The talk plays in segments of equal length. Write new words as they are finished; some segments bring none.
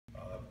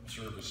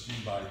served as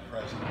student body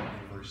president at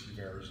the University of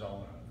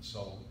Arizona. And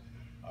so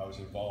I was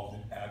involved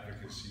in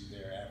advocacy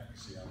there,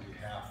 advocacy on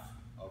behalf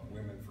of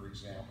women, for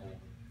example.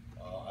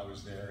 I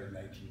was there in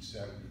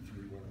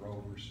 1973 when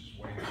Roe versus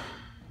Wade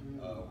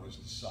was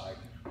decided.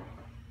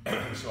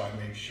 So I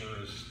made sure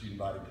as student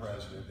body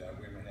president that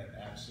women had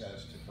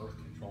access to birth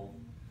control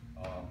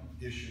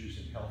issues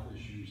and health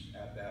issues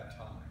at that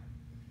time.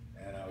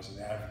 And I was an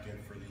advocate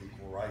for the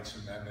Equal Rights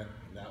Amendment,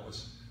 and that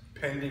was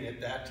pending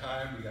at that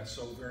time. We got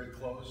so very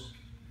close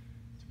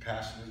to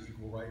passing the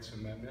Equal Rights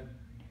Amendment.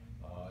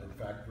 In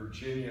fact,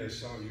 Virginia, as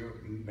some of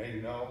you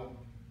may know,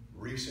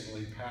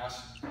 recently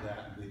passed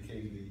that and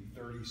became the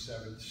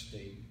 37th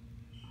state.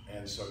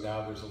 And so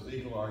now there's a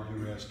legal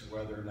argument as to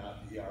whether or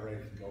not the ERA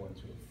can go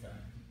into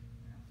effect.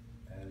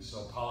 And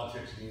so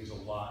politics means a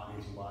lot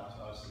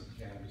to us in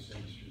the cannabis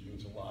industry,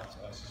 means a lot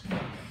to us as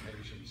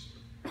patients.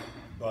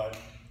 But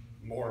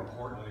more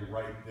importantly,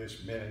 right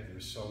this minute,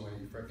 there's so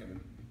many freaking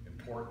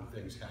important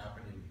things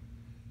happening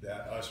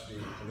that us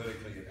being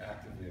politically and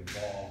actively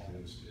involved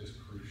is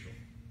crucial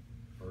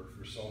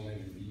for so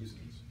many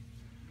reasons.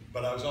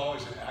 But I was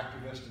always an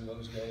activist in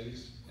those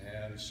days,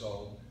 and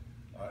so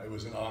it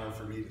was an honor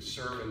for me to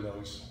serve in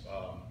those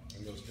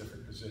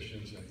different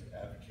positions and to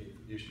advocate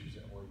for issues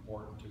that were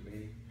important to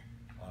me.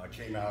 I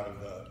came out of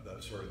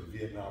the sort of the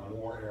Vietnam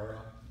War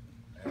era,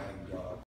 and